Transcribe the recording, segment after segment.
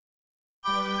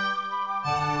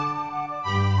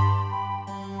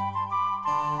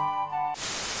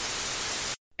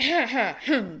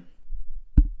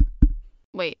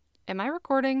Wait, am I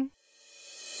recording?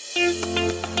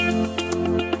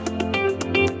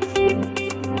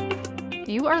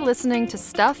 You are listening to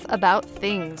Stuff About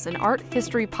Things, an art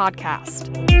history podcast.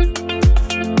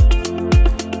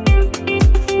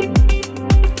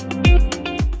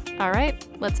 All right,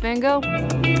 let's Van Gogh.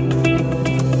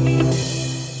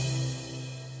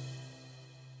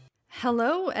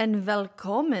 Hello and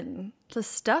welcome to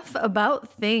Stuff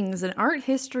About Things, an art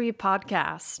history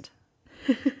podcast.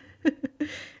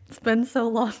 It's been so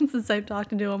long since I've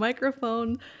talked into a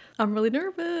microphone. I'm really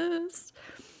nervous.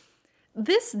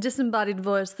 This disembodied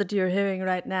voice that you're hearing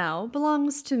right now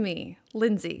belongs to me,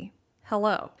 Lindsay.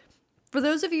 Hello. For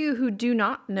those of you who do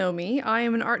not know me, I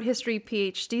am an art history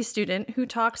PhD student who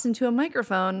talks into a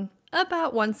microphone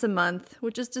about once a month,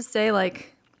 which is to say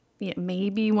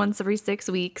maybe once every 6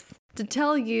 weeks, to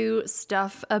tell you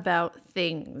stuff about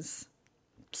things.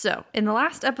 So, in the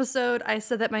last episode, I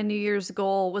said that my New Year's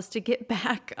goal was to get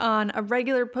back on a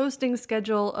regular posting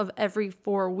schedule of every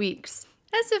 4 weeks,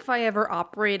 as if I ever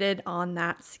operated on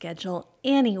that schedule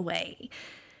anyway.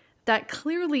 That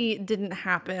clearly didn't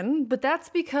happen, but that's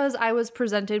because I was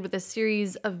presented with a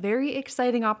series of very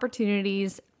exciting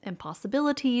opportunities and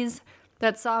possibilities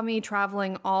that saw me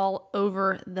traveling all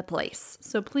over the place.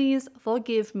 So please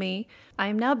forgive me. I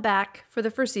am now back for the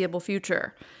foreseeable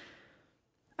future.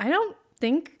 I don't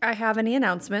think I have any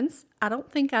announcements. I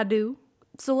don't think I do.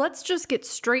 So let's just get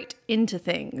straight into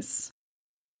things.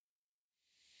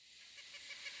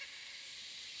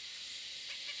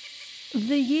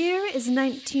 The year is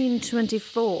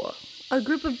 1924. A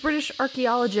group of British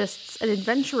archaeologists and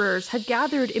adventurers had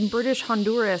gathered in British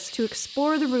Honduras to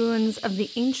explore the ruins of the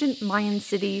ancient Mayan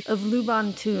city of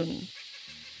Lubantun.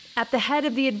 At the head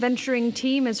of the adventuring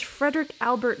team is Frederick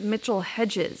Albert Mitchell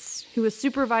Hedges, who was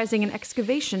supervising an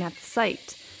excavation at the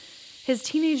site. His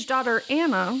teenage daughter,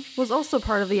 Anna, was also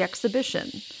part of the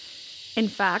exhibition. In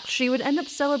fact, she would end up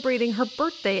celebrating her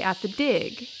birthday at the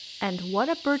dig. And what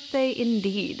a birthday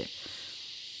indeed.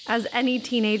 As any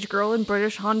teenage girl in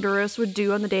British Honduras would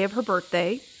do on the day of her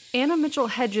birthday, Anna Mitchell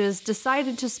Hedges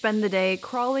decided to spend the day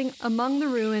crawling among the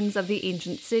ruins of the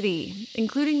ancient city,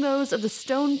 including those of the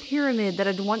stone pyramid that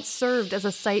had once served as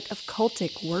a site of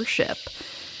cultic worship.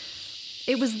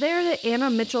 It was there that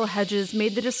Anna Mitchell Hedges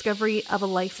made the discovery of a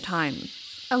lifetime,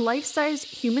 a life-size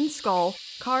human skull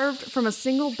carved from a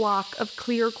single block of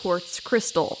clear quartz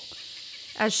crystal.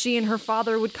 As she and her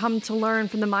father would come to learn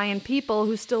from the Mayan people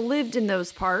who still lived in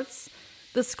those parts,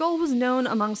 the skull was known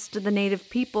amongst the native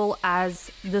people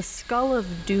as the Skull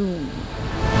of Doom.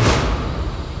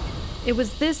 It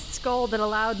was this skull that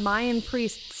allowed Mayan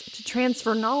priests to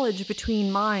transfer knowledge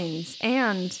between minds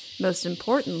and, most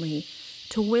importantly,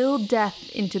 to will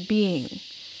death into being.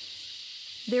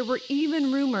 There were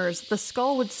even rumors the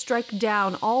skull would strike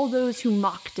down all those who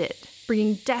mocked it,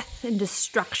 bringing death and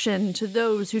destruction to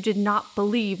those who did not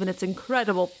believe in its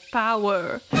incredible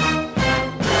power.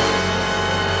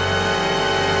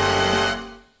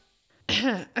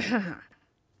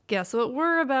 Guess what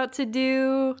we're about to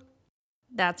do?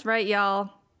 That's right, y'all.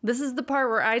 This is the part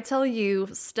where I tell you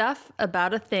stuff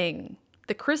about a thing.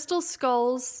 The crystal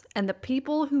skulls and the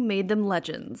people who made them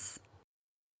legends.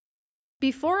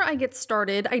 Before I get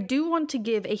started, I do want to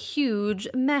give a huge,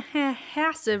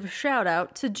 massive shout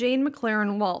out to Jane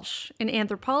McLaren Walsh, an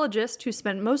anthropologist who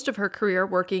spent most of her career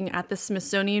working at the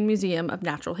Smithsonian Museum of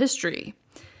Natural History.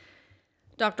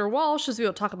 Dr. Walsh, as we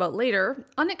will talk about later,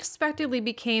 unexpectedly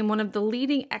became one of the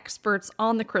leading experts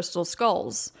on the crystal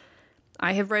skulls.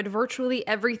 I have read virtually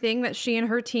everything that she and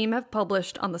her team have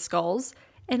published on the skulls,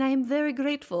 and I am very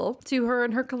grateful to her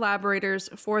and her collaborators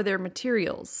for their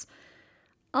materials.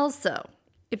 Also,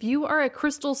 if you are a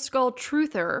crystal skull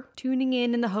truther, tuning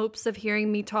in the hopes of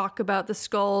hearing me talk about the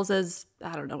skulls as,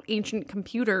 ancient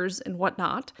computers and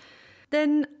whatnot,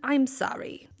 then I'm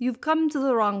sorry. You've come to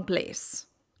the wrong place.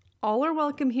 All are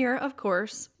welcome here, of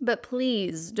course, but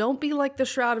please don't be like the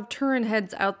Shroud of Turin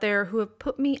heads out there who have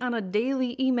put me on a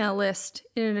daily email list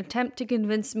in an attempt to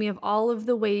convince me of all of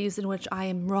the ways in which I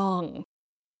am wrong.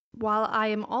 While I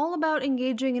am all about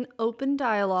engaging in open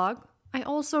dialogue, I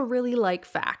also really like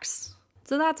facts.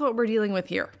 So that's what we're dealing with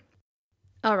here.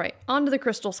 All right, on to the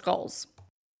crystal skulls.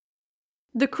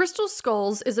 The crystal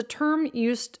skulls is a term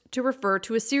used to refer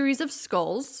to a series of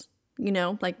skulls,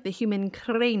 like the human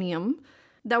cranium,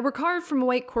 that were carved from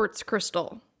white quartz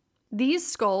crystal.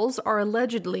 These skulls are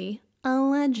allegedly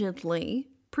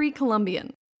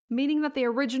pre-Columbian, meaning that they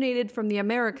originated from the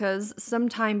Americas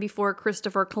sometime before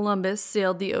Christopher Columbus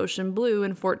sailed the ocean blue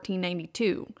in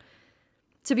 1492.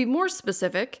 To be more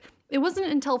specific, It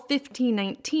wasn't until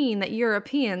 1519 that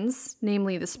Europeans,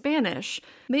 namely the Spanish,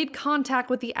 made contact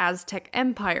with the Aztec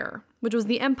Empire, which was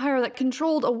the empire that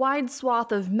controlled a wide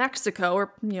swath of Mexico, or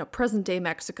present-day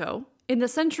Mexico, in the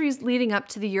centuries leading up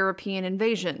to the European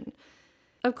invasion.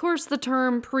 Of course, the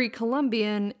term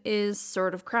pre-Columbian is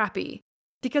sort of crappy,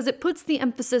 because it puts the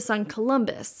emphasis on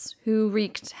Columbus, who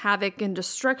wreaked havoc and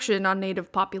destruction on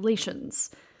native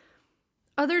populations.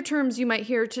 Other terms you might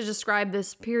hear to describe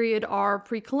this period are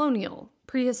pre-colonial,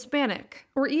 pre-Hispanic,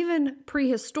 or even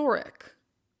prehistoric.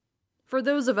 For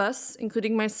those of us,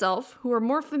 including myself, who are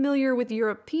more familiar with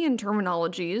European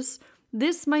terminologies,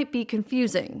 this might be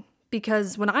confusing,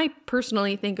 because when I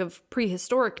personally think of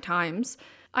prehistoric times,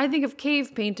 I think of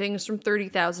cave paintings from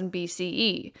 30,000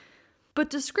 BCE. But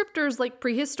descriptors like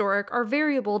prehistoric are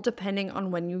variable depending on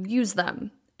when you use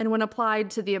them. And when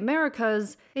applied to the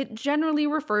Americas, it generally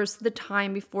refers to the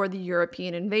time before the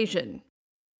European invasion.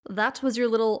 That was your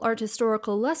little art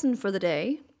historical lesson for the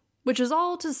day, which is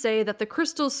all to say that the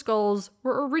crystal skulls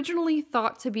were originally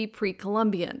thought to be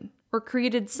pre-Columbian, or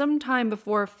created sometime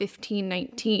before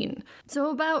 1519, so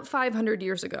about 500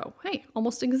 years ago. Hey,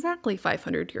 almost exactly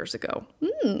 500 years ago.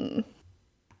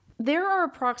 There are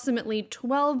approximately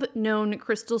 12 known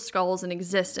crystal skulls in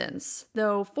existence,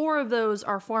 though 4 of those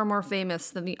are far more famous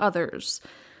than the others.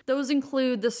 Those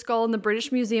include the skull in the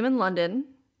British Museum in London,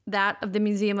 that of the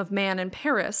Museum of Man in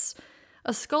Paris,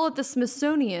 a skull at the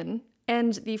Smithsonian,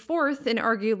 and the 4th and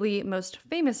arguably most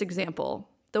famous example,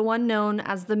 the one known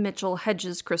as the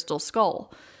Mitchell-Hedges crystal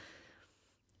skull.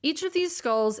 Each of these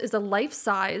skulls is a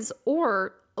life-size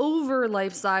or over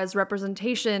life-size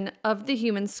representation of the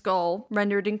human skull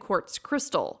rendered in quartz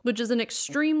crystal, which is an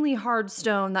extremely hard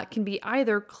stone that can be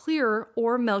either clear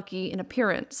or milky in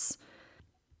appearance.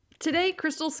 Today,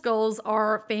 crystal skulls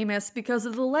are famous because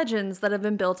of the legends that have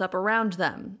been built up around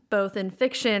them, both in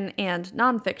fiction and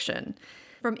nonfiction.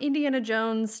 From Indiana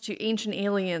Jones to Ancient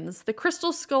Aliens, the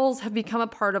crystal skulls have become a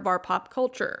part of our pop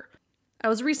culture. I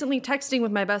was recently texting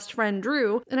with my best friend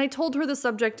Drew, and I told her the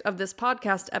subject of this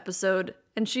podcast episode,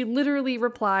 and she literally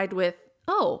replied with,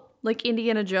 "Oh, like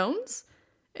Indiana Jones?"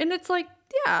 And it's like,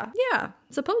 yeah,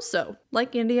 suppose so,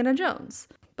 like Indiana Jones.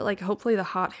 But like, hopefully the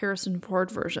hot Harrison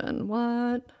Ford version.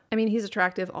 What? I mean, he's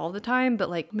attractive all the time, but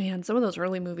like, man, some of those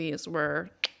early movies were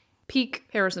peak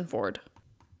Harrison Ford.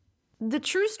 The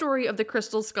true story of the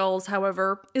crystal skulls,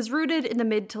 however, is rooted in the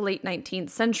mid to late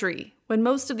 19th century, when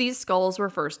most of these skulls were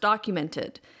first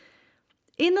documented.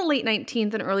 In the late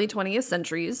 19th and early 20th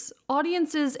centuries,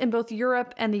 audiences in both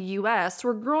Europe and the US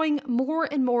were growing more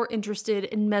and more interested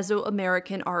in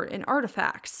Mesoamerican art and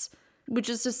artifacts, which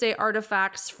is to say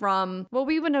artifacts from what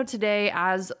we would know today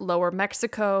as Lower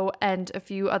Mexico and a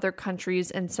few other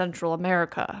countries in Central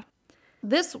America.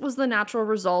 This was the natural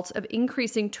result of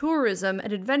increasing tourism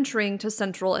and adventuring to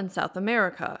Central and South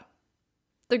America.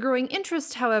 The growing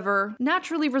interest, however,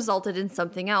 naturally resulted in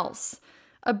something else,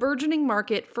 a burgeoning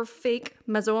market for fake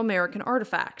Mesoamerican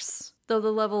artifacts, though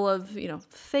the level of,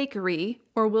 fakery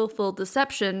or willful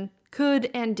deception could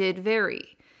and did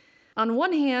vary. On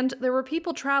one hand, there were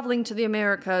people traveling to the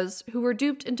Americas who were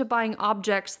duped into buying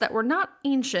objects that were not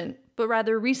ancient, but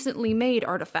rather recently made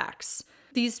artifacts.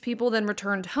 These people then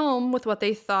returned home with what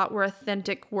they thought were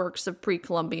authentic works of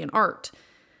pre-Columbian art.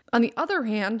 On the other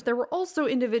hand, there were also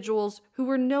individuals who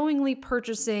were knowingly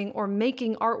purchasing or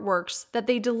making artworks that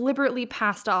they deliberately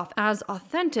passed off as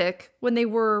authentic when they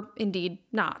were indeed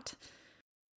not.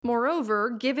 Moreover,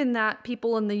 given that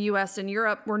people in the US and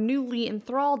Europe were newly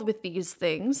enthralled with these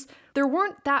things, there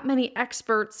weren't that many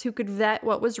experts who could vet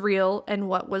what was real and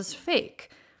what was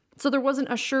fake. So there wasn't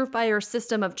a surefire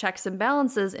system of checks and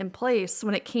balances in place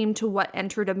when it came to what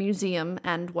entered a museum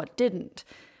and what didn't.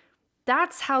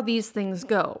 That's how these things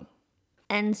go.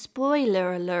 And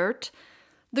spoiler alert,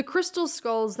 the crystal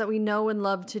skulls that we know and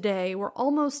love today were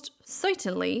almost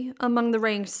certainly among the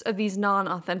ranks of these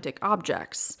non-authentic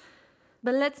objects.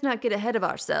 But let's not get ahead of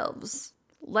ourselves.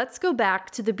 Let's go back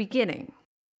to the beginning.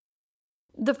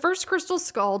 The first crystal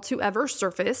skull to ever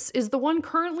surface is the one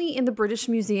currently in the British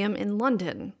Museum in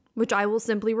London, which I will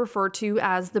simply refer to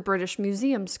as the British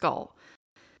Museum skull.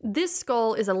 This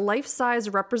skull is a life-size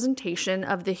representation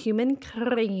of the human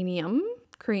cranium,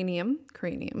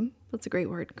 that's a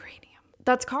great word, cranium,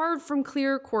 that's carved from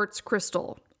clear quartz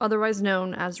crystal, otherwise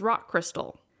known as rock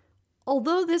crystal.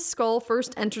 Although this skull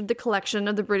first entered the collection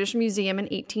of the British Museum in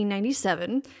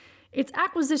 1897, its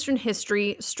acquisition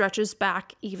history stretches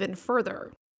back even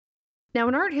further. Now,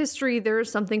 in art history, there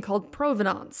is something called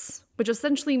provenance, which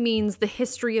essentially means the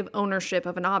history of ownership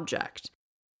of an object.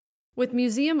 With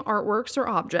museum artworks or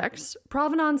objects,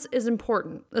 provenance is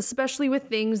important, especially with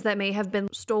things that may have been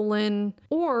stolen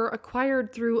or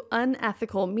acquired through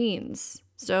unethical means.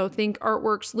 So think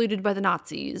artworks looted by the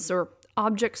Nazis or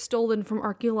objects stolen from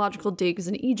archaeological digs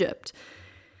in Egypt.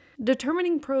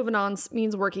 Determining provenance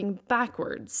means working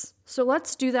backwards. So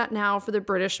let's do that now for the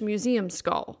British Museum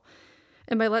skull.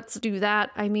 And by let's do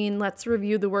that, I mean let's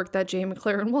review the work that Jane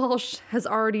McLaren Walsh has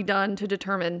already done to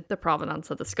determine the provenance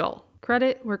of the skull.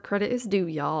 Credit where credit is due,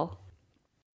 y'all.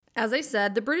 As I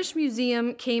said, the British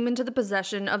Museum came into the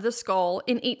possession of the skull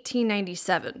in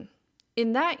 1897.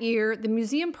 In that year, the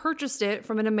museum purchased it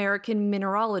from an American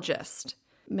mineralogist.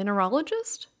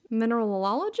 Mineralogist?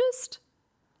 Mineralologist?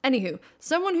 Anywho,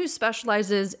 someone who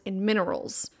specializes in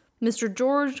minerals, Mr.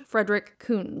 George Frederick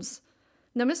Kunz.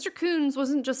 Now, Mr. Kunz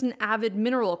wasn't just an avid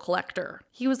mineral collector.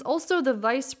 He was also the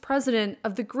vice president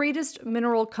of the greatest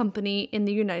mineral company in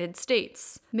the United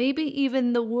States, maybe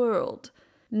even the world.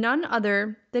 None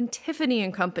other than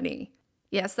Tiffany & Company.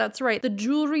 Yes, that's right, the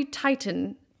jewelry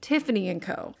titan, Tiffany &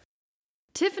 Co.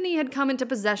 Tiffany had come into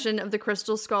possession of the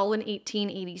crystal skull in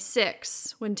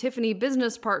 1886, when Tiffany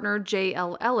business partner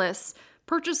J.L. Ellis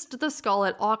purchased the skull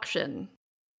at auction.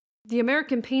 The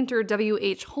American painter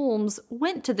W.H. Holmes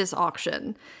went to this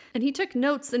auction, and he took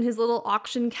notes in his little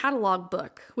auction catalog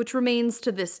book, which remains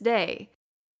to this day.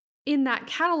 In that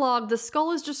catalog, the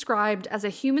skull is described as a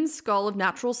human skull of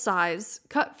natural size,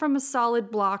 cut from a solid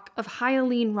block of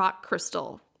hyaline rock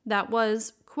crystal that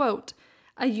was, quote,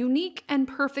 a unique and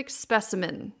perfect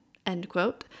specimen, end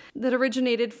quote, that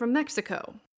originated from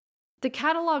Mexico. The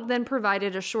catalog then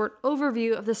provided a short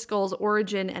overview of the skull's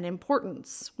origin and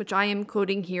importance, which I am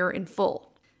quoting here in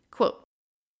full. Quote,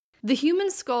 the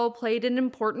human skull played an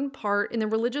important part in the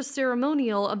religious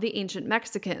ceremonial of the ancient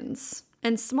Mexicans,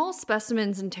 and small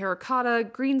specimens in terracotta,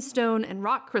 greenstone, and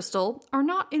rock crystal are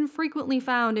not infrequently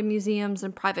found in museums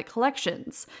and private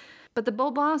collections. But the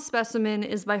Bobin specimen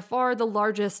is by far the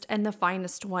largest and the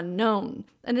finest one known,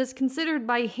 and is considered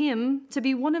by him to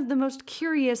be one of the most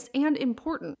curious and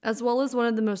important, as well as one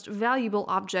of the most valuable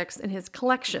objects in his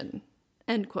collection.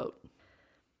 End quote.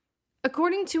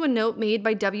 According to a note made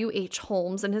by W.H.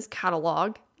 Holmes in his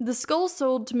catalog, the skull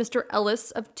sold to Mr.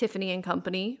 Ellis of Tiffany &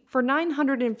 Company for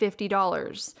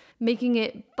 $950, making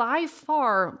it by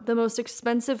far the most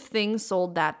expensive thing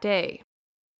sold that day.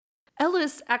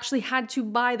 Ellis actually had to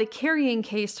buy the carrying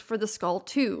case for the skull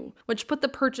too, which put the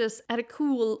purchase at a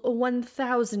cool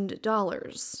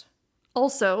 $1,000.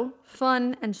 Also,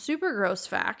 fun and super gross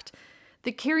fact,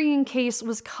 the carrying case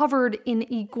was covered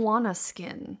in iguana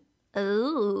skin.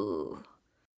 Oh.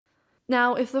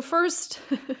 Now, if the first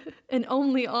and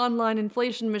only online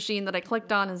inflation machine that I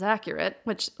clicked on is accurate,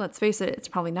 which, let's face it, it's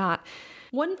probably not,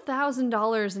 $1,000 in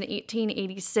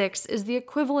 1886 is the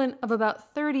equivalent of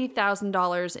about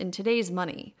 $30,000 in today's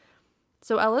money.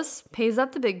 So Ellis pays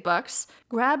up the big bucks,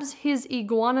 grabs his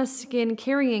iguana skin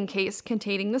carrying case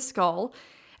containing the skull,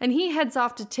 and he heads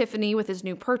off to Tiffany with his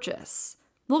new purchase.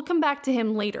 We'll come back to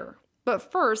him later.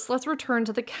 But first, let's return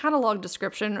to the catalog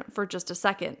description for just a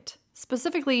second.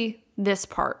 Specifically, this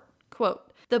part.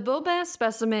 Quote, the Bobin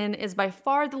specimen is by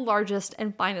far the largest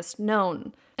and finest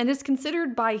known, and is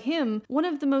considered by him one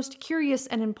of the most curious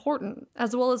and important,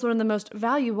 as well as one of the most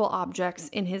valuable objects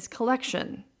in his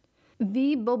collection.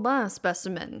 The Bobin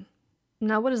specimen.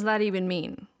 Now, what does that even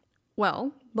mean?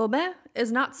 Well, Bobin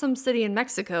is not some city in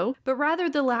Mexico, but rather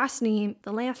the last name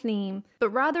of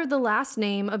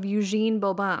Eugene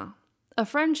Bobin, a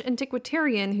French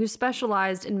antiquarian who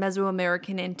specialized in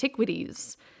Mesoamerican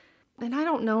antiquities. And I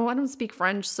don't speak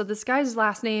French, so this guy's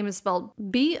last name is spelled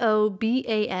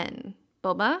B-O-B-A-N.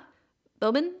 Bobin?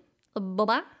 Bobin?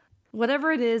 Bobin?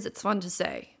 Whatever it is, it's fun to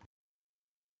say.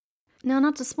 Now,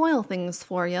 not to spoil things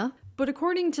for you, but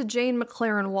according to Jane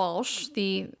McLaren Walsh,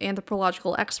 the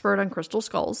anthropological expert on crystal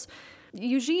skulls,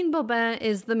 Eugene Bobin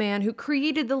is the man who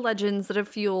created the legends that have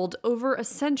fueled over a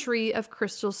century of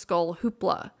crystal skull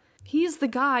hoopla. He's the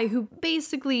guy who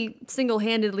basically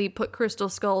single-handedly put crystal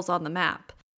skulls on the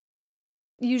map.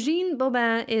 Eugene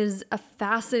Bobin is a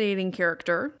fascinating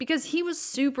character because he was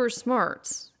super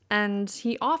smart, and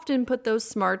he often put those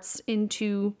smarts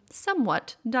into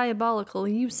somewhat diabolical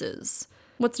uses.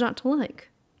 What's not to like?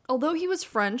 Although he was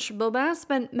French, Bobin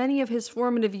spent many of his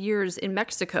formative years in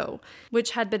Mexico,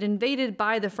 which had been invaded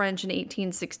by the French in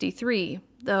 1863,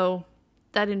 though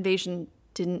that invasion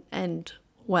didn't end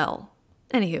well.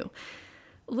 Anywho,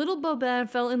 little Bobin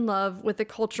fell in love with the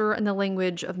culture and the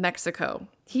language of Mexico.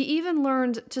 He even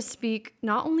learned to speak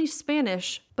not only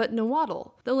Spanish, but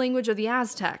Nahuatl, the language of the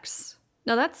Aztecs.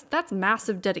 Now that's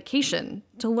massive dedication,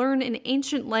 to learn an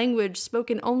ancient language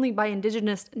spoken only by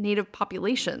indigenous native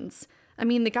populations. I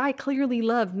mean, the guy clearly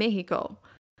loved Mexico.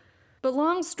 But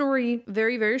long story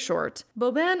very, very short,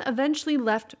 Boban eventually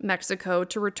left Mexico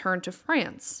to return to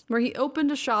France, where he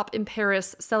opened a shop in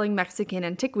Paris selling Mexican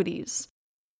antiquities.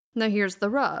 Now here's the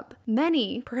rub.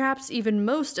 Many, perhaps even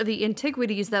most of the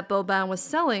antiquities that Boban was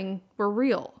selling were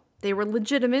real. They were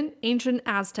legitimate ancient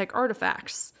Aztec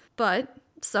artifacts, but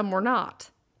some were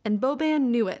not. And Boban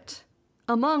knew it.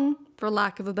 Among, for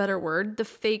lack of a better word, the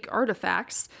fake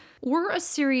artifacts were a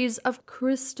series of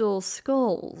crystal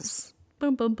skulls.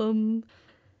 Bum, bum, bum.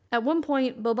 At one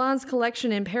point, Boban's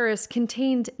collection in Paris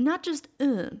contained not just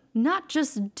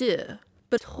deux,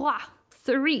 but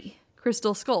three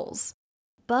crystal skulls.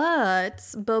 But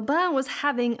Boban was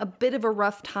having a bit of a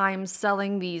rough time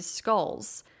selling these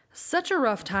skulls. Such a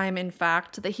rough time, in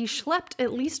fact, that he schlepped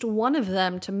at least one of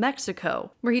them to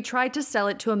Mexico, where he tried to sell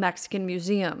it to a Mexican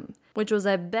museum, which was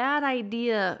a bad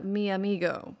idea, mi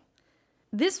amigo.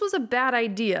 This was a bad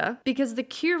idea because the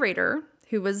curator,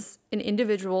 who was an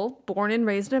individual born and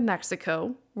raised in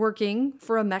Mexico, working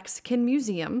for a Mexican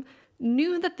museum,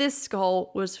 knew that this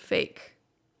skull was fake.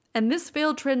 And this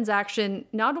failed transaction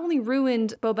not only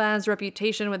ruined Boban's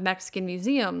reputation with Mexican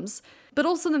museums, but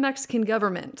also the Mexican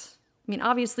government. I mean,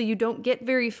 obviously you don't get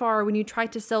very far when you try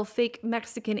to sell fake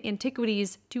Mexican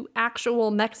antiquities to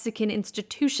actual Mexican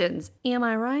institutions, am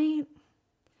I right?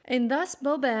 And thus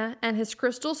Boban and his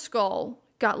crystal skull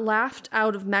got laughed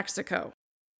out of Mexico.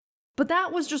 But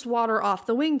that was just water off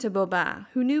the wing to Boban,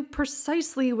 who knew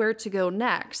precisely where to go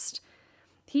next.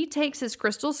 He takes his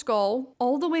crystal skull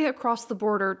all the way across the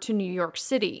border to New York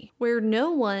City, where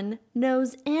no one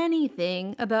knows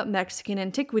anything about Mexican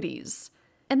antiquities.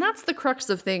 And that's the crux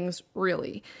of things,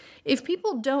 really. If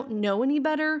people don't know any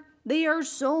better, they are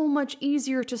so much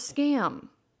easier to scam.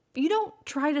 You don't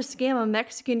try to scam a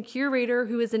Mexican curator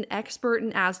who is an expert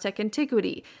in Aztec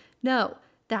antiquity. No,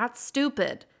 that's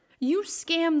stupid. You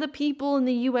scam the people in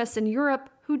the US and Europe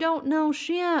who don't know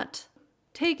shit.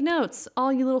 Take notes,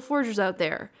 all you little forgers out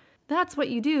there. That's what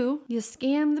you do. You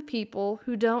scam the people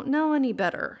who don't know any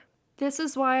better. This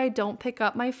is why I don't pick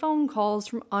up my phone calls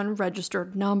from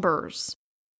unregistered numbers.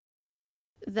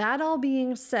 That all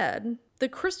being said, the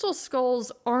crystal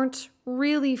skulls aren't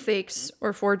really fakes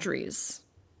or forgeries.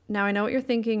 Now I know what you're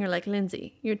thinking. You're like,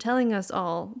 Lindsay, you're telling us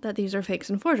all that these are fakes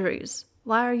and forgeries.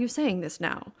 Why are you saying this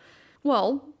now?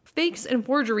 Well, fakes and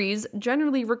forgeries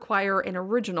generally require an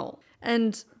original,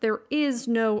 and there is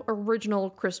no original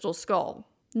crystal skull.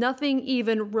 Nothing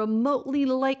even remotely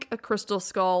like a crystal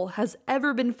skull has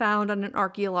ever been found on an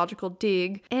archaeological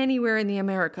dig anywhere in the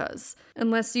Americas,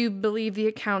 unless you believe the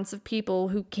accounts of people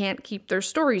who can't keep their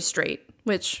stories straight,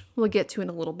 which we'll get to in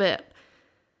a little bit.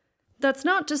 That's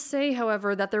not to say,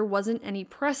 however, that there wasn't any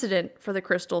precedent for the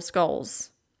crystal skulls.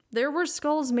 There were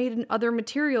skulls made in other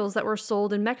materials that were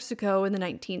sold in Mexico in the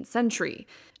 19th century,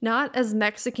 not as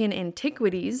Mexican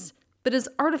antiquities, but as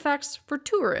artifacts for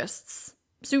tourists.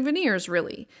 Souvenirs,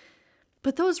 really.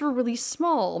 But those were really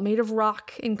small, made of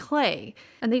rock and clay,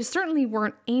 and they certainly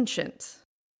weren't ancient.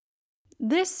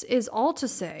 This is all to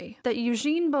say that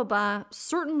Eugene Boban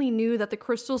certainly knew that the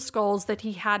crystal skulls that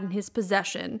he had in his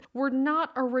possession were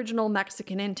not original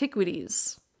Mexican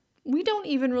antiquities. We don't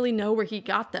even really know where he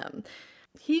got them.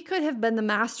 He could have been the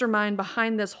mastermind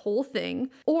behind this whole thing,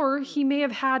 or he may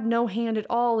have had no hand at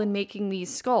all in making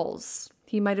these skulls.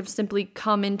 He might have simply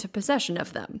come into possession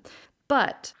of them.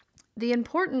 But the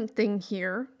important thing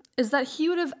here is that he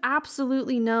would have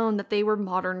absolutely known that they were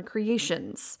modern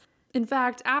creations. In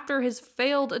fact, after his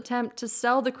failed attempt to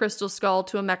sell the crystal skull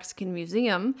to a Mexican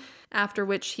museum, after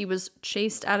which he was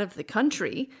chased out of the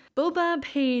country, Boban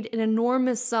paid an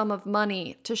enormous sum of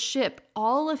money to ship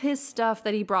all of his stuff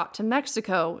that he brought to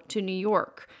Mexico to New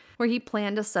York, where he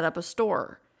planned to set up a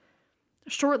store.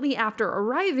 Shortly after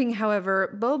arriving,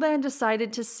 however, Boban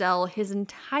decided to sell his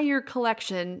entire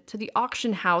collection to the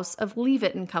auction house of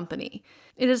Leavitt & Company.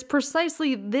 It is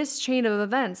precisely this chain of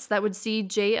events that would see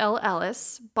J.L.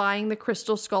 Ellis buying the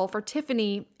crystal skull for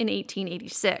Tiffany in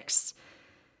 1886.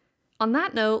 On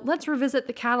that note, let's revisit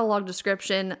the catalog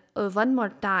description one more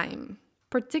time,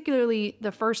 particularly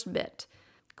the first bit.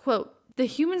 Quote, "The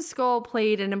human skull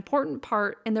played an important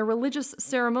part in the religious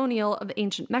ceremonial of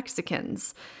ancient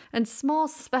Mexicans, and small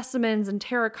specimens in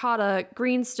terracotta,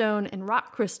 greenstone, and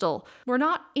rock crystal were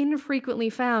not infrequently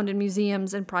found in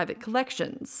museums and private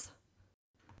collections."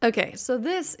 Okay, so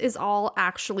this is all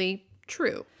actually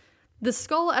true. The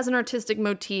skull as an artistic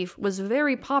motif was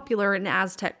very popular in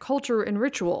Aztec culture and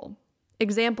ritual.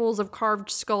 Examples of carved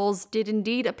skulls did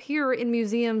indeed appear in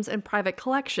museums and private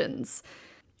collections.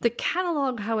 The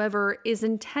catalog, however, is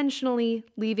intentionally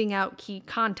leaving out key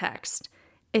context.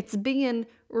 It's being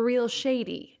real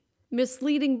shady.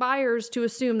 misleading buyers to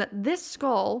assume that this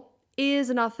skull is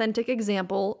an authentic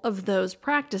example of those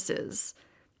practices.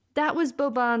 That was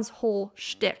Bobin's whole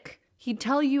shtick. He'd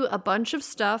tell you a bunch of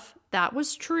stuff that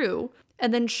was true,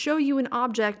 and then show you an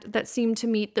object that seemed to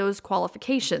meet those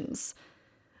qualifications.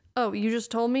 Oh, you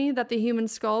just told me that the human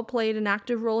skull played an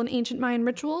active role in ancient Mayan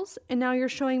rituals, and now you're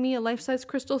showing me a life-size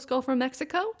crystal skull from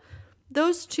Mexico?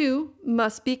 Those two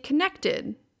must be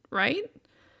connected, right?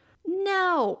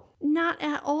 No, not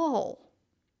at all.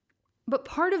 But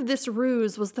part of this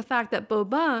ruse was the fact that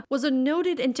Bobin was a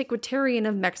noted antiquarian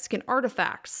of Mexican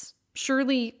artifacts.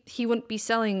 Surely he wouldn't be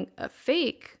selling a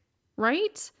fake,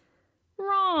 right?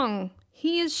 Wrong.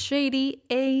 He is shady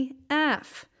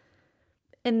AF.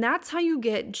 And that's how you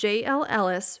get J.L.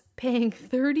 Ellis paying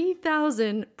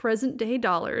 $30,000 present-day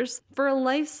dollars for a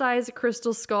life-size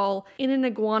crystal skull in an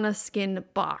iguana skin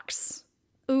box.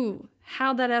 Ooh,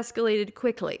 how that escalated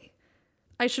quickly.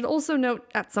 I should also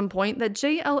note at some point that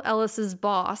J.L. Ellis's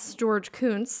boss, George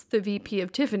Kuntz, the VP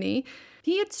of Tiffany,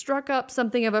 he had struck up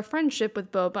something of a friendship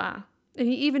with Bobin, and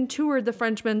he even toured the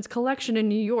Frenchman's collection in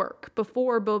New York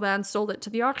before Bobin sold it to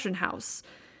the auction house.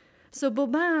 So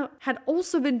Bobin had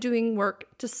also been doing work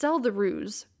to sell the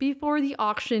ruse before the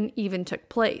auction even took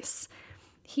place.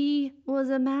 He was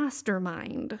a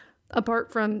mastermind.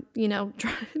 Apart from,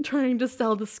 trying to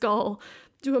sell the skull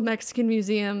to a Mexican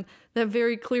museum that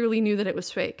very clearly knew that it was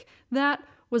fake. That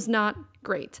was not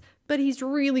great. But he's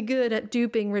really good at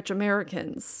duping rich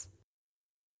Americans.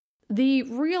 The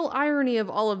real irony of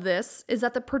all of this is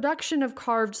that the production of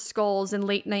carved skulls in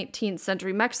late 19th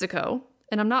century Mexico,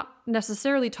 and I'm not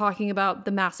necessarily talking about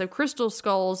the massive crystal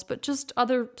skulls, but just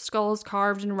other skulls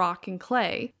carved in rock and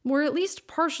clay, were at least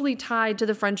partially tied to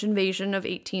the French invasion of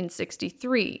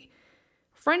 1863.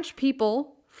 French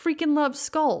people freaking love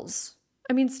skulls.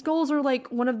 I mean, skulls are like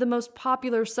one of the most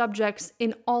popular subjects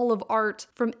in all of art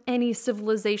from any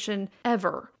civilization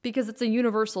ever, because it's a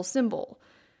universal symbol.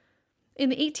 In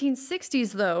the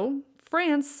 1860s, though,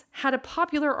 France had a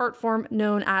popular art form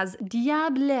known as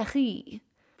diablerie,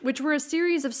 which were a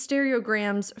series of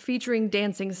stereograms featuring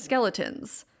dancing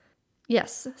skeletons.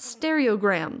 Yes,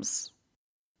 stereograms.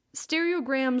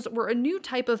 Stereograms were a new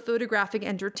type of photographic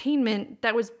entertainment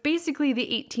that was basically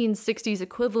the 1860s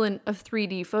equivalent of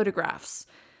 3D photographs.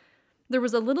 There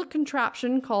was a little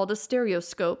contraption called a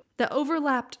stereoscope that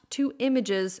overlapped two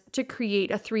images to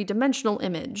create a three-dimensional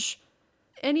image.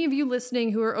 Any of you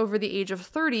listening who are over the age of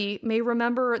 30 may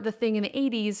remember the thing in the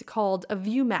 80s called a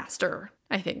Viewmaster.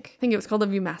 I think it was called a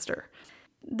Viewmaster.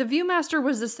 The Viewmaster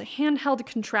was this handheld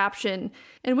contraption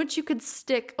in which you could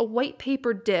stick a white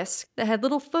paper disc that had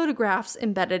little photographs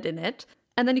embedded in it,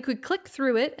 and then you could click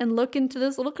through it and look into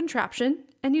this little contraption,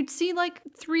 and you'd see like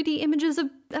 3D images of,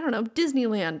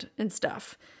 Disneyland and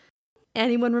stuff.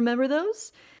 Anyone remember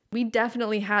those? We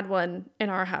definitely had one in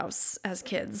our house as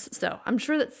kids, so I'm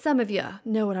sure that some of you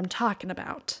know what I'm talking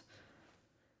about.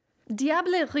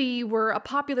 Diablerie were a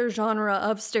popular genre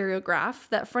of stereograph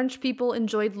that French people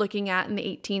enjoyed looking at in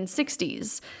the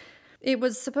 1860s. It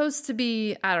was supposed to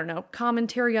be,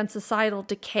 commentary on societal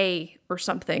decay or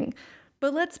something.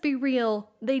 But let's be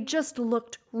real, they just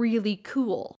looked really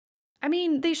cool. I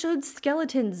mean, they showed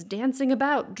skeletons dancing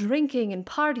about, drinking and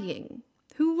partying.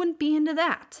 Who wouldn't be into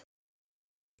that?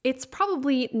 It's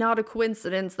probably not a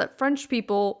coincidence that French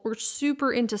people were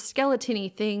super into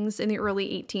skeleton-y things in the early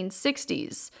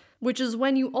 1860s, which is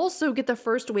when you also get the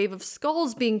first wave of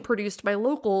skulls being produced by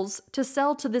locals to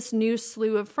sell to this new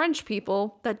slew of French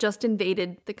people that just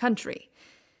invaded the country.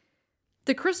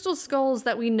 The crystal skulls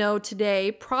that we know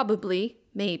today probably,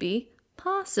 maybe,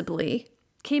 possibly,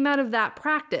 came out of that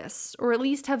practice, or at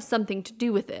least have something to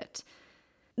do with it.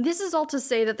 This is all to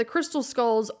say that the crystal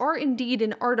skulls are indeed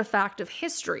an artifact of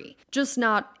history, just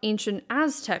not ancient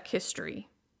Aztec history.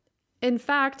 In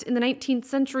fact, in the 19th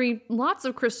century, lots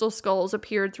of crystal skulls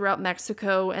appeared throughout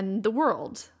Mexico and the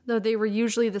world, though they were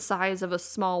usually the size of a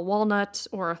small walnut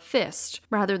or a fist,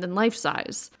 rather than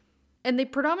life-size. And they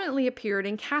predominantly appeared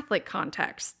in Catholic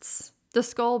contexts, the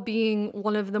skull being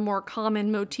one of the more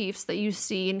common motifs that you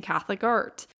see in Catholic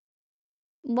art.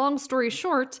 Long story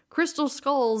short, crystal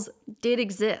skulls did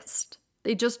exist.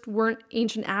 They just weren't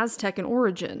ancient Aztec in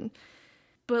origin.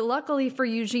 But luckily for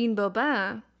Eugene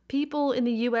Bobin, people in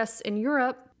the US and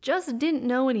Europe just didn't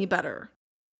know any better.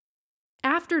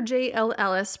 After J.L.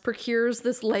 Ellis procures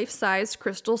this life-sized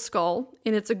crystal skull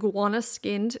in its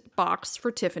iguana-skinned box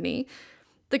for Tiffany,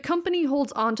 the company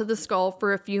holds onto the skull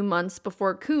for a few months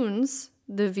before Kuntz,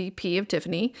 the VP of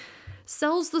Tiffany,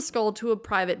 sells the skull to a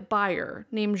private buyer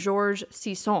named Georges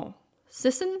Sisson.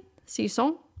 Sisson?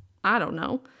 I don't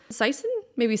know. Sisson?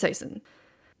 Maybe Sisson.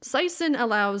 Sison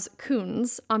allows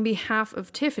Koons, on behalf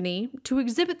of Tiffany, to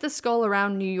exhibit the skull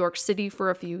around New York City for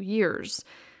a few years.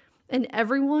 And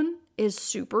everyone is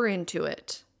super into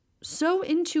it. So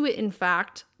into it, in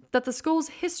fact, that the skull's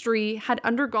history had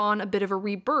undergone a bit of a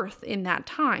rebirth in that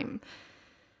time.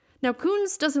 Now,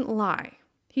 Koons doesn't lie.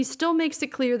 He still makes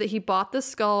it clear that he bought the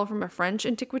skull from a French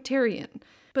antiquarian.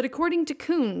 But according to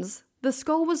Koons, the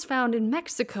skull was found in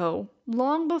Mexico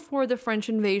long before the French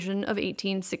invasion of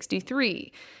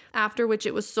 1863, after which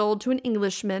it was sold to an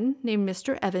Englishman named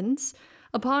Mr. Evans,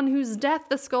 upon whose death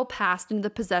the skull passed into the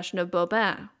possession of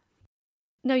Baubin.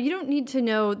 Now, you don't need to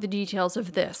know the details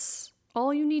of this.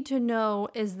 All you need to know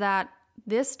is that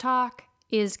this talk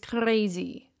is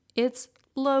crazy. It's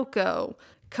loco.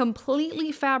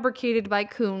 Completely fabricated by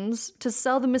Koons to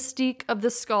sell the mystique of the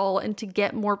skull and to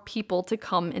get more people to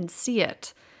come and see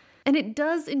it. And it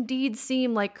does indeed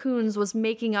seem like Koons was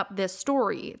making up this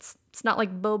story. It's not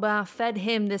like Baubin fed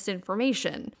him this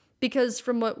information. Because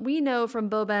from what we know from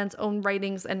Baubin's own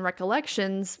writings and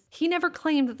recollections, he never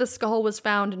claimed that the skull was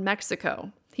found in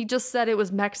Mexico. He just said it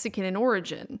was Mexican in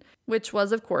origin, which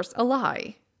was, of course, a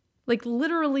lie. Like,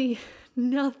 literally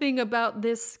nothing about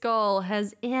this skull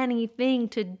has anything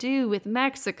to do with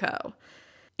Mexico.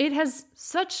 It has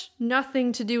such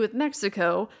nothing to do with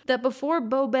Mexico that before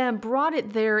Baubin brought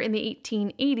it there in the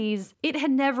 1880s, it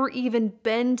had never even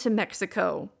been to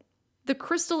Mexico. The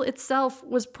crystal itself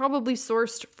was probably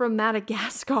sourced from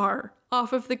Madagascar,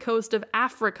 off of the coast of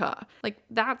Africa. Like,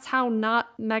 that's how not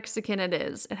Mexican it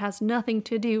is. It has nothing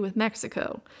to do with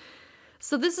Mexico.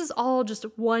 So this is all just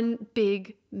one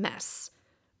big mess.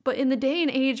 But in the day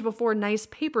and age before nice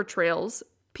paper trails,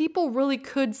 people really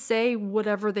could say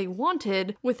whatever they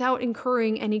wanted without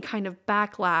incurring any kind of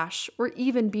backlash or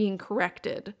even being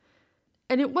corrected.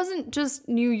 And it wasn't just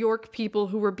New York people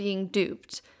who were being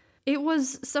duped. It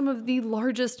was some of the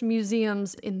largest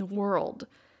museums in the world.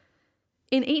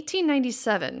 In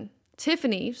 1897,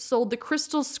 Tiffany sold the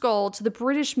crystal skull to the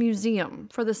British Museum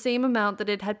for the same amount that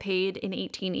it had paid in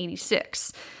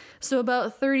 1886. So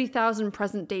about 30,000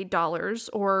 present-day dollars,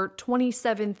 or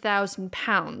 27,000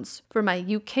 pounds for my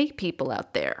UK people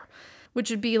out there, which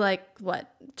would be like,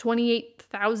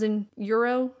 28,000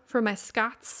 euro for my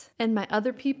Scots and my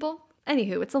other people?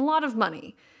 Anywho, it's a lot of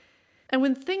money. And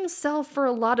when things sell for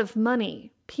a lot of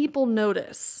money, people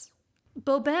notice.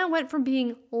 Baubin went from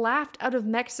being laughed out of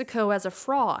Mexico as a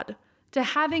fraud to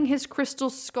having his crystal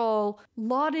skull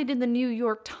lauded in the New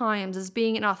York Times as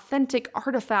being an authentic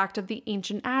artifact of the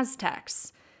ancient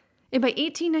Aztecs. And by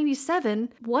 1897,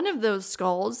 one of those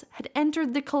skulls had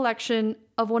entered the collection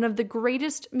of one of the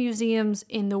greatest museums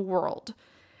in the world.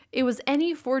 It was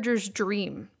any forger's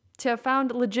dream to have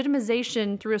found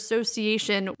legitimization through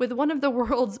association with one of the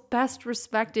world's best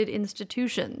respected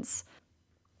institutions.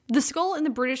 The skull in the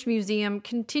British Museum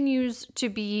continues to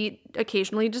be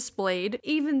occasionally displayed,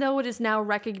 even though it is now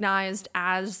recognized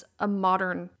as a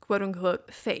modern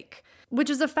quote-unquote fake. Which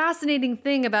is a fascinating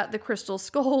thing about the crystal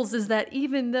skulls, is that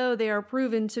even though they are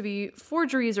proven to be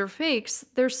forgeries or fakes,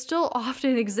 they're still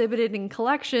often exhibited in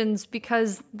collections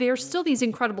because they're still these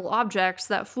incredible objects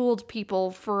that fooled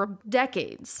people for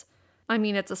decades. I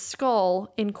mean, it's a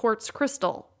skull in quartz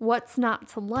crystal. What's not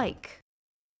to like?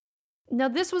 Now,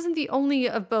 this wasn't the only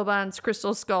of Baubin's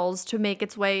crystal skulls to make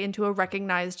its way into a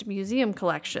recognized museum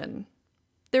collection.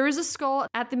 There is a skull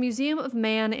at the Museum of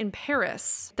Man in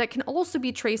Paris that can also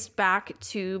be traced back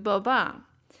to Baubin.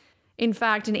 In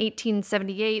fact, in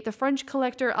 1878, the French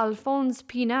collector Alphonse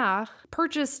Pinard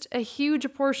purchased a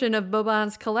huge portion of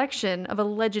Baubin's collection of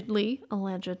allegedly,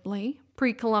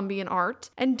 pre-Columbian art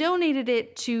and donated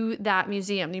it to that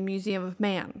museum, the Museum of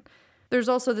Man. There's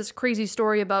also this crazy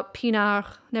story about Pinard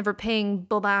never paying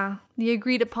Baubin the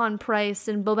agreed-upon price,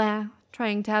 and Baubin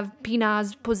trying to have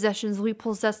Pinard's possessions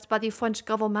repossessed by the French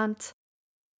government.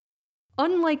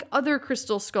 Unlike other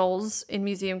crystal skulls in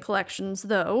museum collections,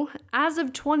 though, as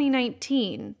of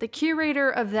 2019, the curator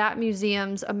of that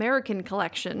museum's American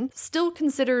collection still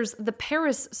considers the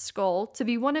Paris skull to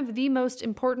be one of the most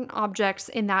important objects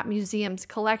in that museum's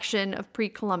collection of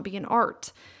pre-Columbian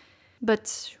art.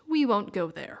 But we won't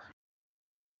go there.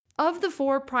 Of the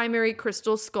four primary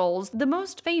crystal skulls, the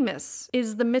most famous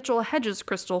is the Mitchell-Hedges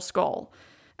crystal skull.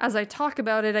 As I talk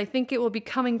about it, I think it will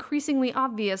become increasingly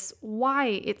obvious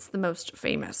why it's the most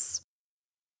famous.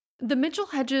 The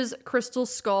Mitchell-Hedges crystal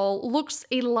skull looks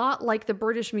a lot like the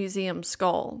British Museum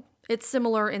skull. It's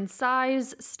similar in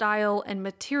size, style, and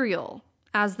material,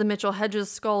 as the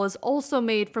Mitchell-Hedges skull is also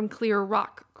made from clear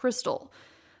rock crystal.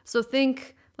 So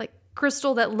think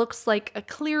crystal that looks like a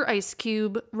clear ice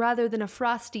cube rather than a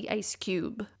frosty ice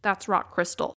cube. That's rock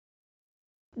crystal.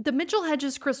 The Mitchell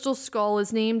Hedges crystal skull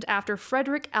is named after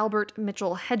Frederick Albert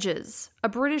Mitchell Hedges, a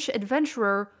British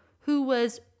adventurer who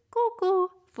was cuckoo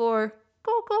for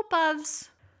Cocoa Puffs.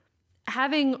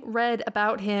 Having read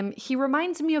about him, he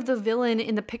reminds me of the villain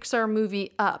in the Pixar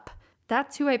movie Up.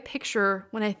 That's who I picture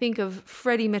when I think of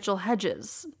Freddie Mitchell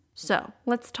Hedges. So,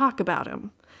 let's talk about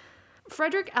him.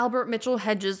 Frederick Albert Mitchell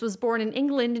Hedges was born in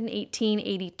England in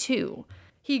 1882.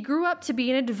 He grew up to be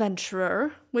an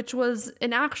adventurer, which was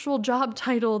an actual job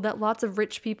title that lots of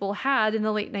rich people had in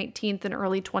the late 19th and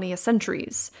early 20th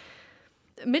centuries.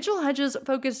 Mitchell Hedges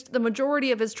focused the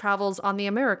majority of his travels on the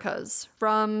Americas,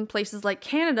 from places like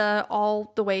Canada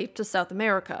all the way to South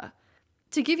America.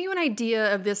 To give you an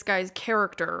idea of this guy's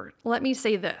character, let me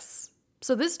say this.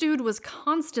 So this dude was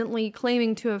constantly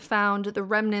claiming to have found the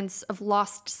remnants of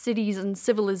lost cities and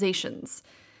civilizations.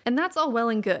 And that's all well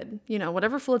and good,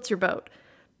 whatever floats your boat.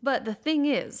 But the thing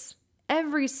is,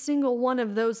 every single one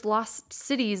of those lost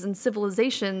cities and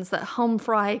civilizations that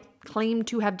Humphrey claimed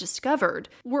to have discovered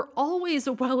were always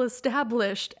well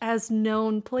established as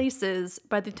known places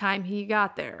by the time he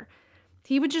got there.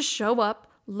 He would just show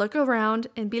up, look around,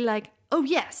 and be like, "Oh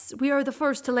yes, we are the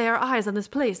first to lay our eyes on this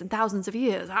place in thousands of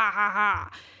years, ha ha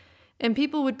ha." And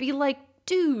people would be like,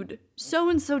 "Dude,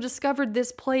 so-and-so discovered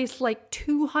this place like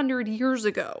 200 years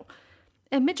ago."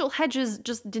 And Mitchell Hedges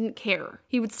just didn't care.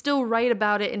 He would still write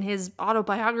about it in his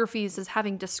autobiographies as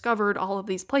having discovered all of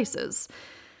these places.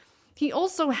 He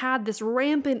also had this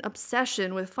rampant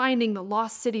obsession with finding the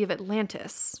lost city of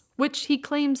Atlantis, which he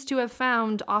claims to have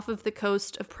found off of the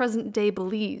coast of present-day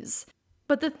Belize.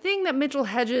 But the thing that Mitchell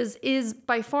Hedges is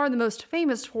by far the most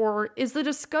famous for is the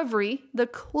discovery, the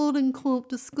quote-unquote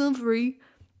discovery,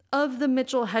 of the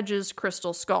Mitchell Hedges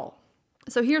crystal skull.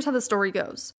 So here's how the story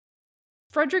goes.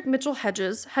 Frederick Mitchell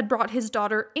Hedges had brought his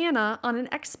daughter Anna on an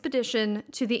expedition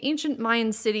to the ancient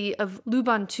Mayan city of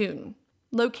Lubantun,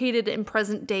 located in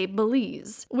present-day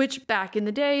Belize, which back in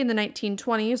the day, in the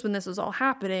 1920s when this was all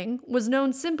happening, was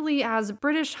known simply as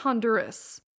British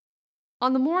Honduras.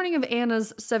 On the morning of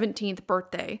Anna's 17th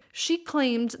birthday, she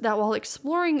claimed that while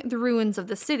exploring the ruins of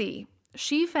the city,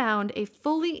 she found a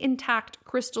fully intact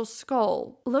crystal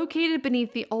skull located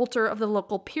beneath the altar of the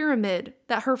local pyramid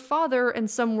that her father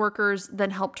and some workers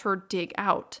then helped her dig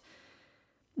out.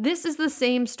 This is the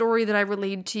same story that I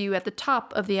relayed to you at the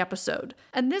top of the episode,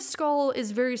 and this skull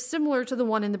is very similar to the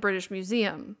one in the British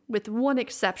Museum, with one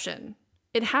exception.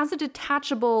 It has a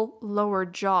detachable lower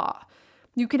jaw.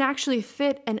 You can actually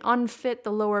fit and unfit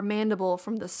the lower mandible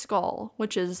from the skull,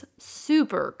 which is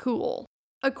super cool.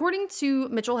 According to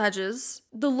Mitchell Hedges,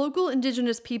 the local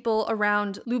indigenous people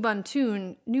around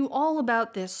Lubantun knew all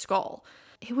about this skull.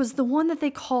 It was the one that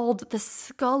they called the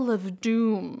Skull of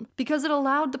Doom, because it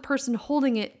allowed the person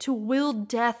holding it to will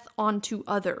death onto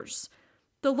others.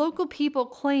 The local people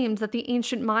claimed that the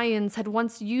ancient Mayans had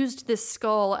once used this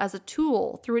skull as a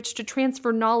tool through which to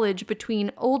transfer knowledge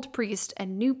between old priest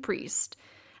and new priest,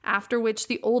 after which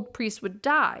the old priest would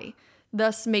die,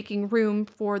 thus making room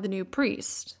for the new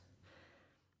priest.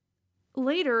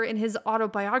 Later in his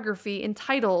autobiography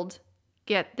entitled,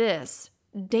 get this,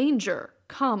 Danger,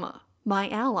 My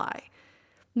Ally,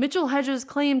 Mitchell Hedges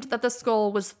claimed that the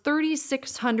skull was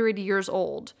 3,600 years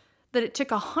old, that it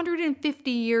took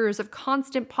 150 years of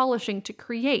constant polishing to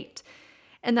create,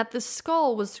 and that the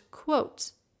skull was,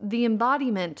 quote, the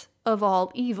embodiment of all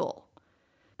evil.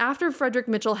 After Frederick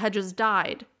Mitchell Hedges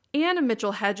died, Anna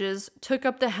Mitchell Hedges took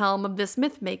up the helm of this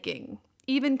myth-making,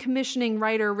 even commissioning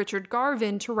writer Richard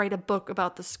Garvin to write a book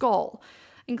about the skull,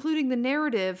 including the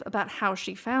narrative about how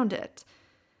she found it.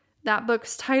 That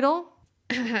book's title?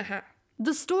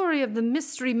 The Story of the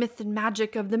Mystery, Myth, and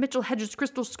Magic of the Mitchell Hedges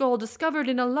Crystal Skull discovered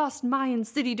in a lost Mayan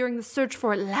city during the search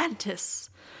for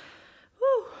Atlantis.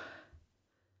 Whew.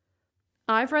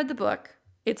 I've read the book.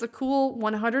 It's a cool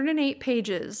 108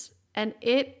 pages, and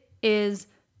it is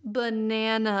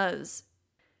bananas.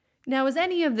 Now, is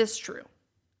any of this true?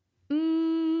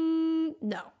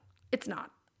 No, it's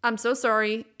not. I'm so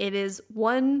sorry. It is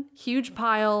one huge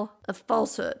pile of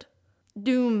falsehood.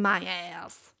 Doom my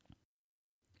ass.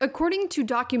 According to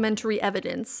documentary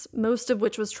evidence, most of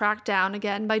which was tracked down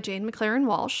again by Jane McLaren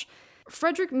Walsh,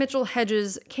 Frederick Mitchell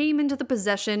Hedges came into the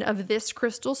possession of this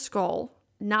crystal skull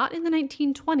not in the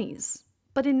 1920s,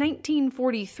 but in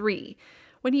 1943,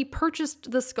 when he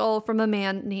purchased the skull from a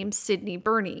man named Sidney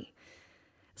Burney.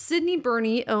 Sidney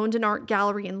Burney owned an art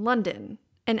gallery in London,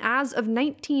 and as of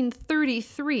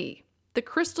 1933, the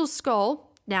crystal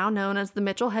skull, now known as the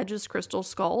Mitchell Hedges crystal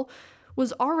skull,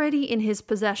 was already in his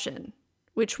possession,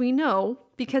 which we know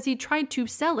because he tried to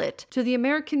sell it to the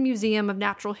American Museum of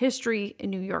Natural History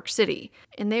in New York City,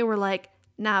 and they were like,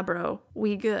 nah bro,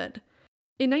 we good.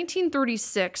 In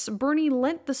 1936, Bernie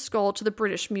lent the skull to the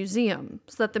British Museum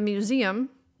so that the museum,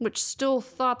 which still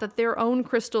thought that their own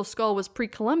crystal skull was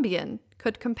pre-Columbian,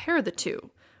 could compare the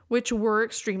two, which were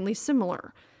extremely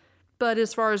similar. But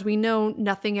as far as we know,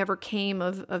 nothing ever came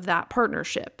of that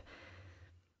partnership.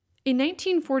 In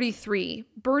 1943,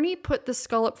 Bernie put the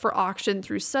skull up for auction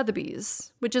through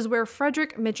Sotheby's, which is where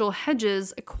Frederick Mitchell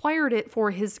Hedges acquired it for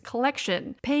his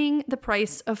collection, paying the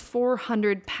price of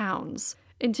 £400.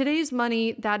 In today's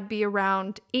money, that'd be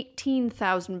around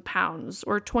 £18,000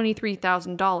 or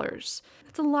 $23,000.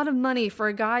 That's a lot of money for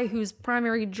a guy whose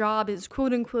primary job is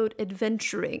quote-unquote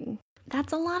adventuring.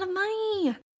 That's a lot of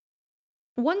money!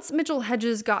 Once Mitchell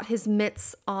Hedges got his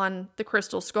mitts on the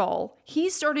crystal skull, he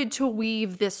started to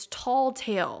weave this tall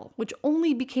tale, which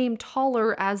only became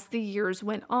taller as the years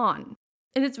went on.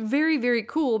 And it's very, very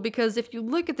cool because if you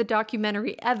look at the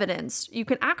documentary evidence, you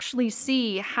can actually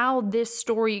see how this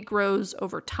story grows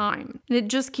over time. And it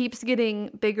just keeps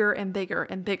getting bigger and bigger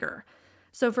and bigger.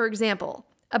 So for example,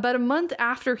 about a month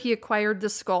after he acquired the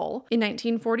skull in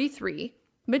 1943,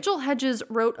 Mitchell Hedges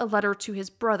wrote a letter to his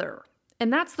brother.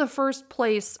 And that's the first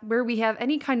place where we have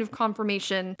any kind of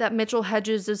confirmation that Mitchell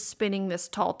Hedges is spinning this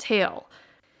tall tale.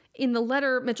 In the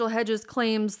letter, Mitchell Hedges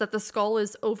claims that the skull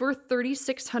is over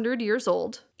 3,600 years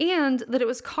old and that it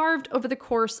was carved over the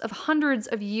course of hundreds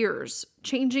of years,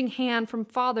 changing hand from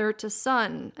father to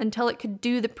son until it could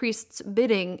do the priest's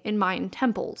bidding in Mayan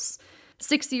temples.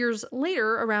 6 years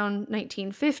later, around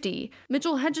 1950,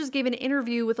 Mitchell Hedges gave an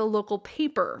interview with a local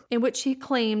paper in which he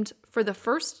claimed for the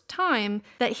first time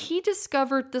that he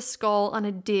discovered the skull on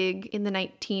a dig in the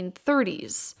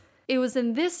 1930s. It was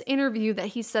in this interview that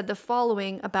he said the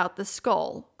following about the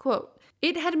skull, quote,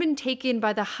 "It had been taken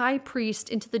by the high priest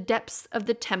into the depths of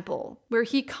the temple, where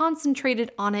he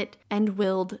concentrated on it and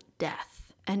willed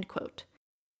death," end quote.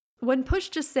 When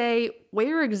pushed to say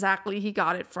where exactly he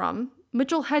got it from,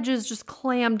 Mitchell Hedges just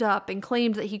clammed up and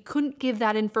claimed that he couldn't give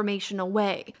that information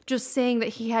away, just saying that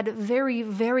he had very,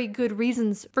 very good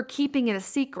reasons for keeping it a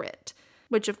secret,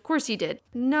 which of course he did.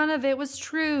 None of it was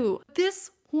true.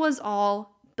 This was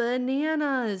all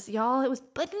bananas, y'all. It was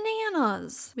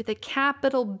bananas with a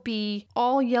capital B,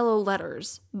 all yellow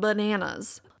letters,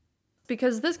 bananas.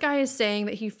 Because this guy is saying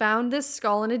that he found this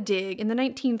skull in a dig in the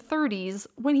 1930s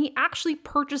when he actually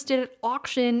purchased it at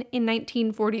auction in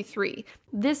 1943.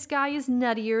 This guy is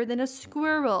nuttier than a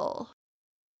squirrel.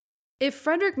 If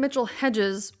Frederick Mitchell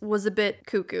Hedges was a bit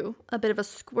cuckoo, a bit of a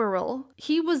squirrel,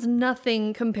 he was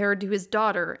nothing compared to his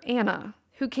daughter, Anna,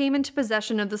 who came into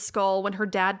possession of the skull when her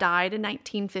dad died in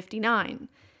 1959.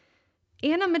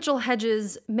 Anna Mitchell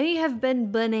Hedges may have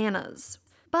been bananas,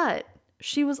 but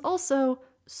she was also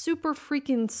super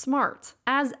freaking smart,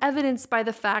 as evidenced by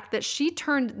the fact that she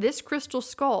turned this crystal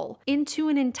skull into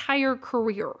an entire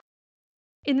career.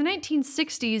 In the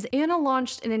 1960s, Anna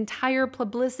launched an entire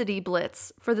publicity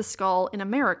blitz for the skull in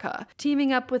America,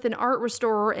 teaming up with an art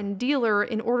restorer and dealer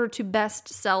in order to best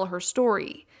sell her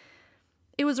story.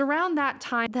 It was around that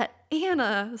time that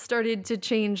Anna started to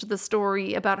change the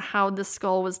story about how the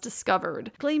skull was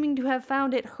discovered, claiming to have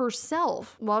found it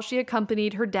herself while she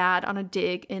accompanied her dad on a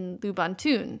dig in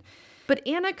Lubantun. But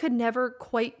Anna could never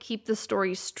quite keep the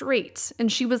story straight,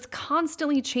 and she was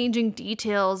constantly changing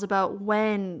details about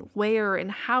when, where,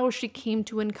 and how she came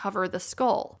to uncover the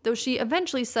skull, though she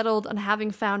eventually settled on having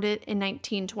found it in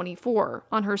 1924,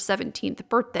 on her 17th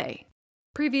birthday.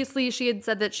 Previously, she had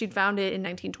said that she'd found it in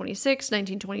 1926,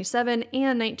 1927,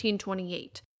 and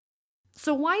 1928.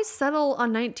 So why settle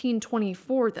on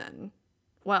 1924 then?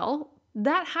 Well,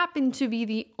 that happened to be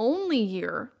the only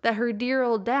year that her dear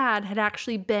old dad had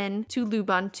actually been to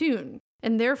Lubantun,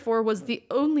 and therefore was the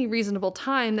only reasonable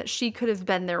time that she could have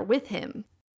been there with him.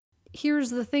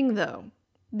 Here's the thing though.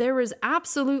 There is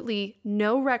absolutely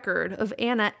no record of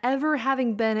Anna ever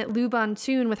having been at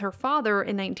Lubantun with her father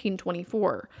in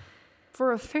 1924.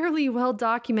 For a fairly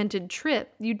well-documented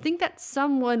trip, you'd think that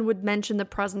someone would mention the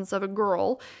presence of a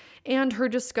girl and her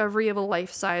discovery of a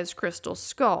life-size crystal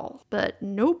skull, but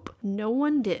nope, no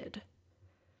one did.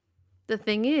 The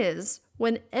thing is,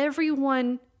 when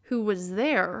everyone who was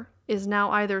there is now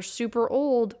either super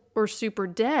old or super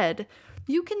dead,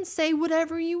 you can say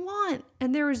whatever you want,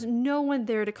 and there is no one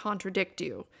there to contradict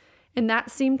you. And that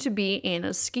seemed to be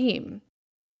Anna's scheme.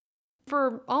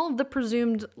 For all of the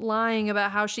presumed lying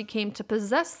about how she came to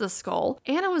possess the skull,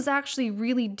 Anna was actually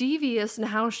really devious in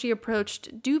how she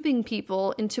approached duping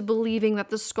people into believing that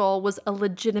the skull was a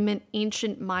legitimate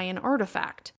ancient Mayan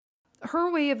artifact.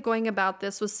 Her way of going about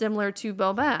this was similar to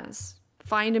Baubin's.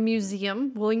 Find a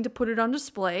museum willing to put it on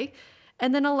display,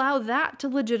 and then allow that to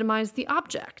legitimize the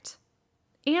object.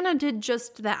 Anna did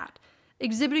just that,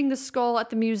 exhibiting the skull at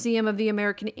the Museum of the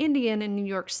American Indian in New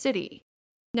York City.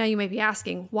 Now you may be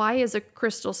asking, why is a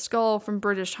crystal skull from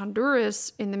British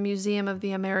Honduras in the Museum of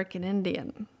the American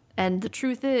Indian? And the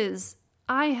truth is,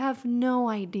 I have no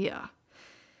idea.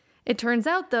 It turns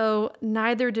out, though,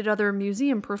 neither did other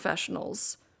museum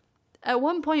professionals. At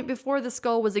one point before the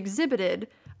skull was exhibited,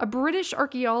 a British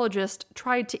archaeologist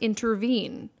tried to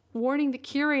intervene, warning the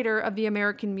curator of the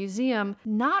American Museum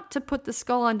not to put the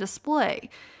skull on display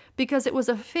because it was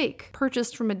a fake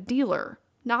purchased from a dealer,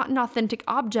 not an authentic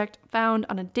object found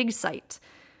on a dig site.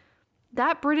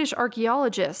 That British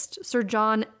archaeologist, Sir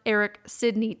John Eric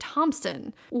Sidney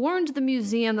Thompson, warned the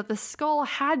museum that the skull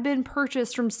had been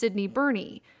purchased from Sidney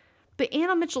Burney, but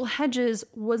Anna Mitchell Hedges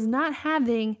was not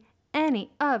having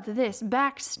any of this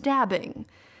backstabbing.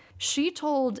 She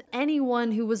told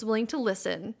anyone who was willing to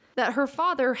listen that her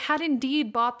father had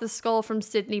indeed bought the skull from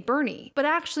Sidney Burney, but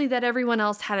actually that everyone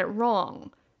else had it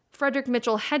wrong. Frederick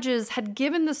Mitchell Hedges had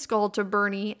given the skull to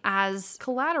Burney as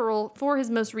collateral for his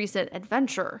most recent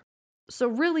adventure. So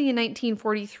really in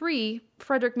 1943,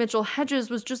 Frederick Mitchell Hedges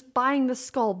was just buying the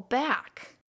skull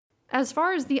back. As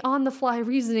far as the on-the-fly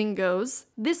reasoning goes,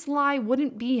 this lie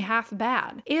wouldn't be half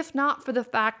bad, if not for the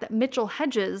fact that Mitchell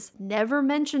Hedges never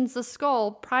mentions the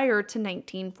skull prior to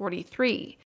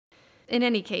 1943. In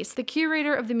any case, the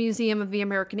curator of the Museum of the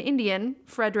American Indian,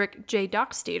 Frederick J.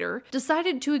 Dockstader,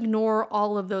 decided to ignore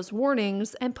all of those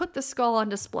warnings and put the skull on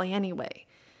display anyway.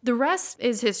 The rest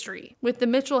is history, with the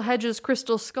Mitchell Hedges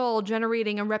crystal skull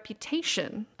generating a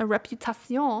reputation, in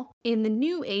the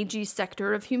new agey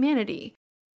sector of humanity.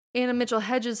 Anna Mitchell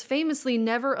Hedges famously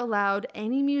never allowed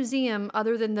any museum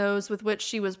other than those with which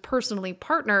she was personally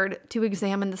partnered to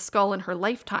examine the skull in her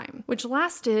lifetime, which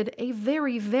lasted a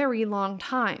very, very long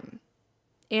time.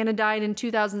 Anna died in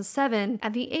 2007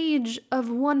 at the age of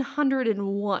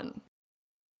 101.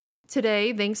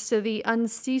 Today, thanks to the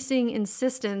unceasing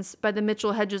insistence by the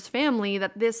Mitchell Hedges family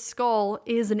that this skull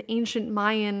is an ancient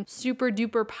Mayan,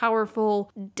 super-duper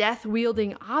powerful,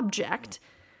 death-wielding object,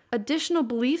 additional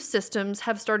belief systems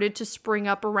have started to spring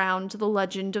up around the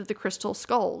legend of the crystal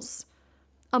skulls.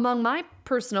 Among my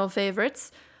personal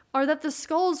favorites are that the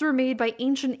skulls were made by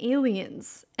ancient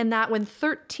aliens, and that when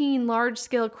 13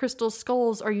 large-scale crystal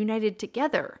skulls are united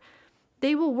together,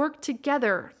 they will work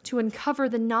together to uncover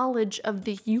the knowledge of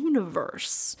the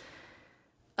universe.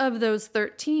 Of those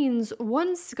 13s,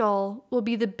 one skull will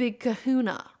be the Big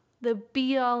Kahuna, the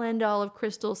be-all end-all of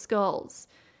crystal skulls.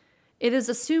 It is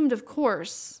assumed, of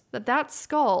course, that that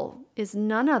skull is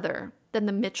none other than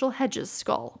the Mitchell Hedges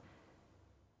skull.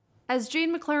 As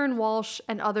Jane McLaren Walsh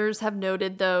and others have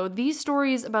noted, though, these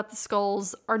stories about the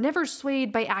skulls are never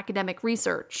swayed by academic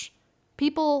research.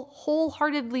 People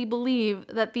wholeheartedly believe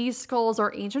that these skulls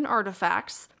are ancient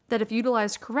artifacts that, if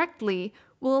utilized correctly,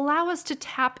 will allow us to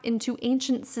tap into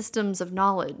ancient systems of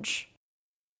knowledge.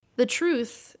 The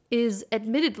truth is,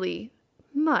 admittedly,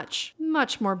 much,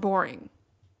 much more boring.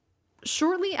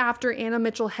 Shortly after Anna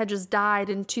Mitchell Hedges died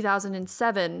in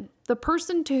 2007, the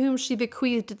person to whom she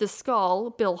bequeathed the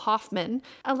skull, Bill Hoffman,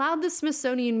 allowed the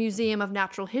Smithsonian Museum of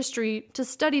Natural History to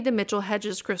study the Mitchell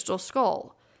Hedges crystal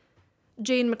skull.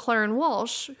 Jane McLaren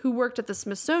Walsh, who worked at the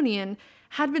Smithsonian,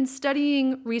 had been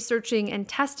studying, researching, and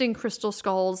testing crystal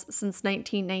skulls since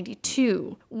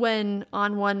 1992, when,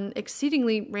 on one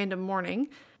exceedingly random morning,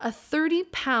 a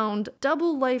 30-pound,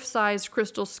 double life-size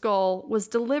crystal skull was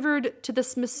delivered to the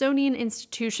Smithsonian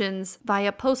institutions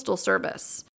via postal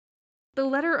service. The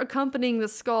letter accompanying the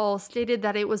skull stated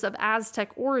that it was of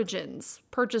Aztec origins,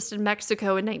 purchased in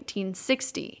Mexico in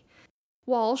 1960.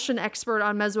 Walsh, an expert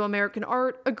on Mesoamerican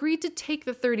art, agreed to take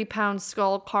the 30-pound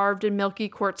skull carved in milky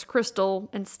quartz crystal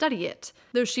and study it,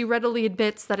 though she readily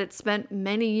admits that it spent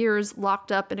many years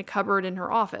locked up in a cupboard in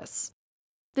her office.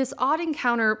 This odd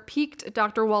encounter piqued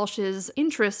Dr. Walsh's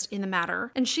interest in the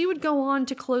matter, and she would go on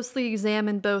to closely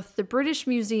examine both the British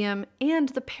Museum and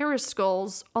the Paris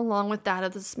skulls, along with that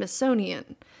of the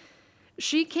Smithsonian.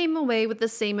 She came away with the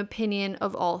same opinion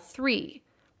of all three.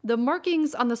 The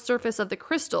markings on the surface of the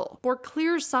crystal bore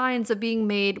clear signs of being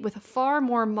made with far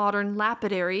more modern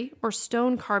lapidary or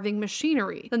stone carving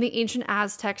machinery than the ancient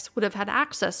Aztecs would have had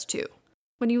access to.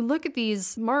 When you look at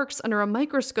these marks under a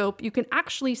microscope, you can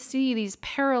actually see these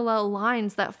parallel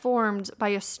lines that formed by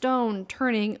a stone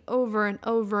turning over and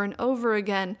over and over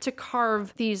again to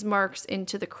carve these marks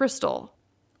into the crystal.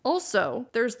 Also,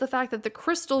 there's the fact that the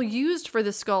crystal used for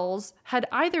the skulls had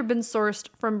either been sourced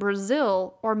from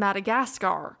Brazil or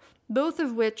Madagascar, both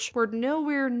of which were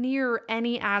nowhere near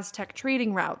any Aztec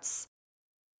trading routes.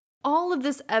 All of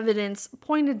this evidence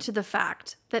pointed to the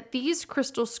fact that these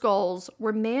crystal skulls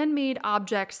were man-made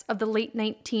objects of the late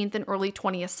 19th and early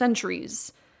 20th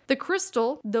centuries. The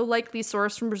crystal, though likely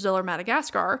sourced from Brazil or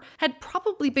Madagascar, had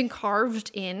probably been carved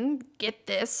in, get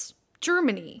this,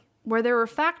 Germany, where there were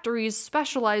factories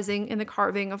specializing in the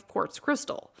carving of quartz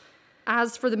crystal.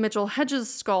 As for the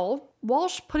Mitchell-Hedges skull,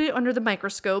 Walsh put it under the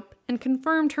microscope and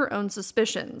confirmed her own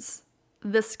suspicions.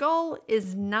 The skull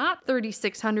is not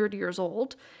 3,600 years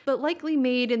old, but likely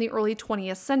made in the early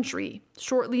 20th century,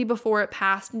 shortly before it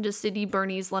passed into Sidney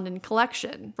Burney's London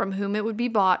collection, from whom it would be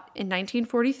bought in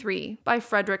 1943 by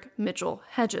Frederick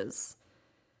Mitchell-Hedges.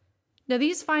 Now,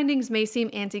 these findings may seem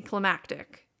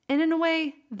anticlimactic, and in a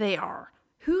way, they are.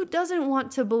 Who doesn't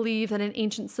want to believe that an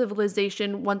ancient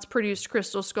civilization once produced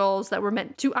crystal skulls that were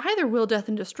meant to either will death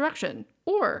and destruction,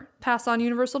 or pass on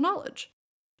universal knowledge?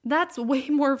 That's way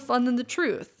more fun than the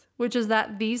truth, which is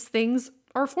that these things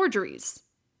are forgeries.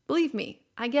 Believe me,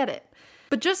 I get it.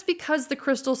 But just because the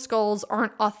crystal skulls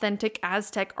aren't authentic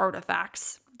Aztec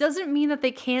artifacts doesn't mean that they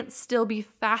can't still be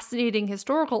fascinating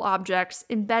historical objects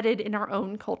embedded in our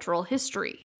own cultural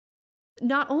history.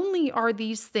 Not only are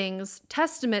these things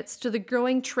testaments to the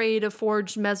growing trade of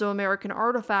forged Mesoamerican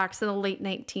artifacts in the late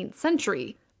 19th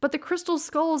century, but the crystal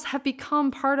skulls have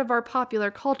become part of our popular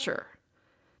culture.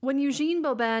 When Eugene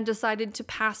Boban decided to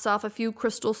pass off a few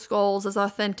crystal skulls as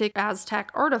authentic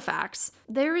Aztec artifacts,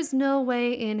 there is no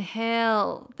way in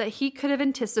hell that he could have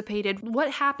anticipated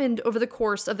what happened over the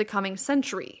course of the coming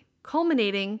century,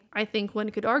 culminating, I think one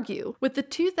could argue, with the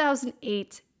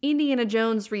 2008 Indiana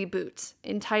Jones reboot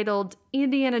entitled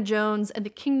Indiana Jones and the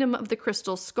Kingdom of the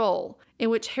Crystal Skull, in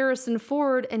which Harrison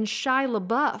Ford and Shia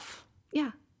LaBeouf,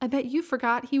 yeah, I bet you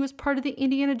forgot he was part of the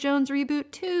Indiana Jones reboot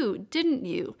too, didn't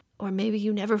you? Or maybe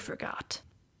you never forgot.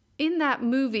 In that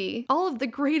movie, all of the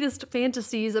greatest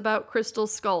fantasies about crystal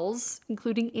skulls,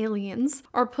 including aliens,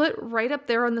 are put right up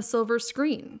there on the silver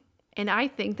screen. And I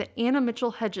think that Anna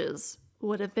Mitchell-Hedges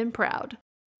would have been proud.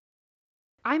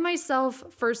 I myself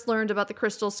first learned about the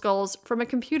crystal skulls from a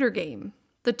computer game,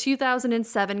 the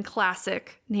 2007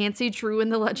 classic Nancy Drew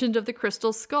and the Legend of the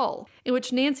Crystal Skull, in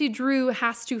which Nancy Drew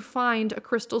has to find a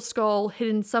crystal skull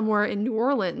hidden somewhere in New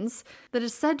Orleans that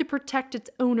is said to protect its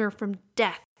owner from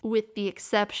death, with the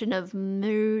exception of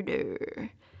murder.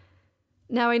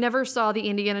 Now, I never saw the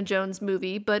Indiana Jones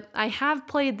movie, but I have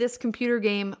played this computer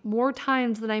game more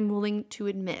times than I'm willing to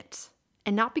admit.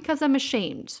 And not because I'm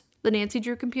ashamed. The Nancy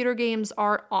Drew computer games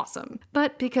are awesome,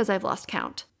 but because I've lost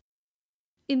count.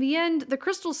 In the end, the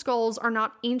crystal skulls are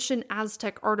not ancient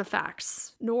Aztec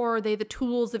artifacts, nor are they the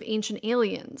tools of ancient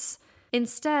aliens.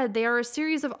 Instead, they are a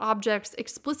series of objects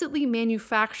explicitly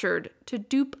manufactured to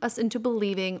dupe us into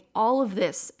believing all of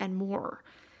this and more.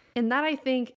 And that, I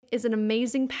think, is an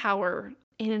amazing power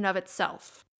in and of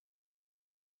itself.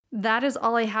 That is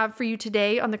all I have for you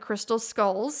today on the crystal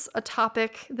skulls, a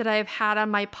topic that I have had on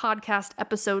my podcast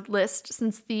episode list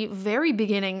since the very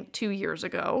beginning 2 years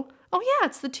ago. Oh yeah,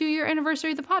 it's the 2-year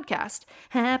anniversary of the podcast.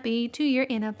 Happy 2-year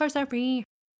anniversary.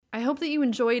 I hope that you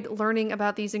enjoyed learning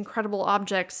about these incredible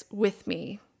objects with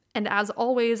me. And as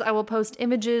always, I will post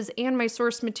images and my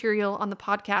source material on the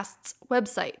podcast's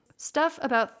website,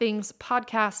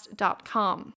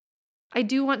 stuffaboutthingspodcast.com. I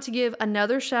do want to give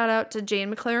another shout out to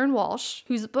Jane McLaren Walsh,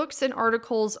 whose books and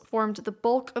articles formed the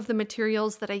bulk of the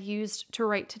materials that I used to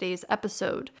write today's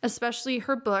episode, especially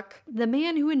her book, The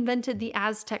Man Who Invented the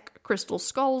Aztec Crystal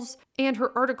Skulls, and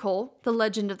her article, The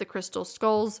Legend of the Crystal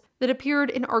Skulls, that appeared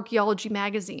in Archaeology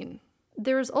magazine.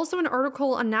 There is also an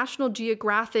article on National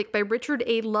Geographic by Richard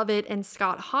A. Lovett and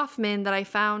Scott Hoffman that I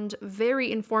found very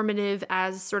informative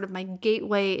as sort of my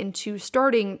gateway into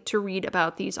starting to read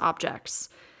about these objects.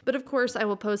 But of course, I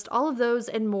will post all of those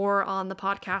and more on the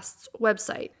podcast's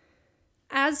website.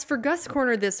 As for Gus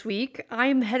Corner this week,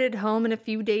 I'm headed home in a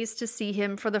few days to see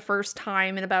him for the first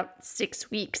time in about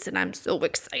 6 weeks, and I'm so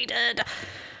excited.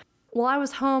 While I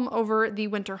was home over the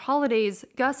winter holidays,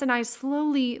 Gus and I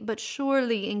slowly but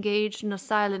surely engaged in a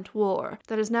silent war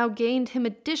that has now gained him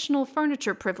additional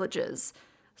furniture privileges.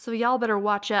 So y'all better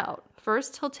watch out.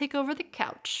 First, he'll take over the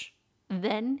couch.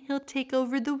 Then he'll take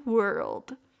over the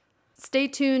world. Stay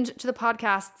tuned to the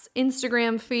podcast's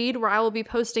Instagram feed, where I will be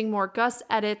posting more Gus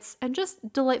edits and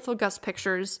just delightful Gus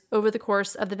pictures over the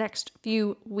course of the next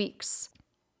few weeks.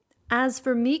 As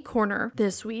for Me Corner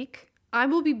this week, I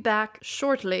will be back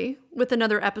shortly with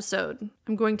another episode.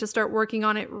 I'm going to start working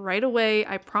on it right away,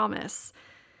 I promise.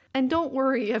 And don't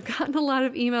worry, I've gotten a lot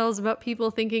of emails about people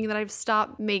thinking that I've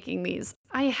stopped making these.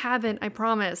 I haven't, I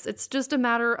promise. It's just a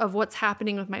matter of what's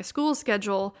happening with my school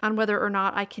schedule on whether or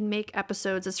not I can make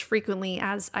episodes as frequently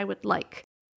as I would like.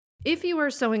 If you are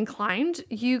so inclined,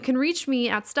 you can reach me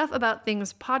at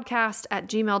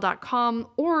stuffaboutthingspodcast@gmail.com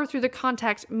or through the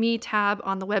Contact Me tab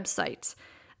on the website.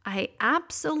 I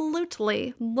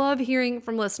absolutely love hearing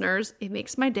from listeners. It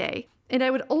makes my day. And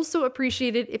I would also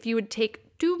appreciate it if you would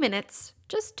take 2 minutes,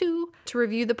 just two, to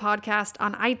review the podcast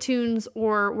on iTunes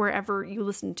or wherever you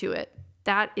listen to it.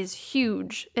 That is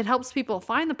huge. It helps people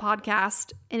find the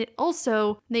podcast, and it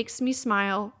also makes me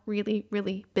smile really,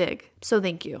 really big. So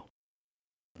thank you.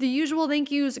 The usual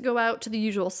thank yous go out to the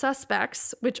usual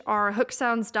suspects, which are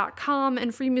hooksounds.com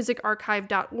and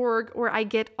freemusicarchive.org, where I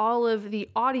get all of the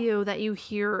audio that you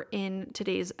hear in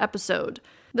today's episode.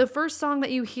 The first song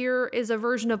that you hear is a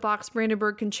version of Bach's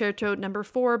Brandenburg Concerto No.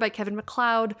 4 by Kevin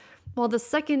MacLeod, while the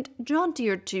second,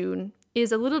 jauntier tune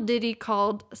is a little ditty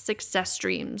called Success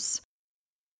Dreams.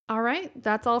 All right,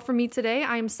 that's all for me today.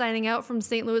 I am signing out from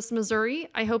St. Louis, Missouri.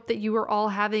 I hope that you are all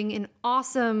having an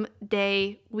awesome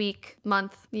day, week,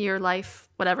 month, year, life,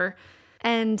 whatever.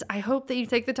 And I hope that you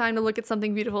take the time to look at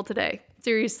something beautiful today.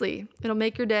 Seriously, it'll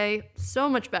make your day so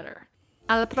much better.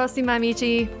 Alla prossima,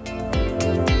 amici.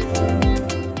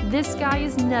 This guy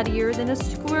is nuttier than a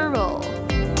squirrel.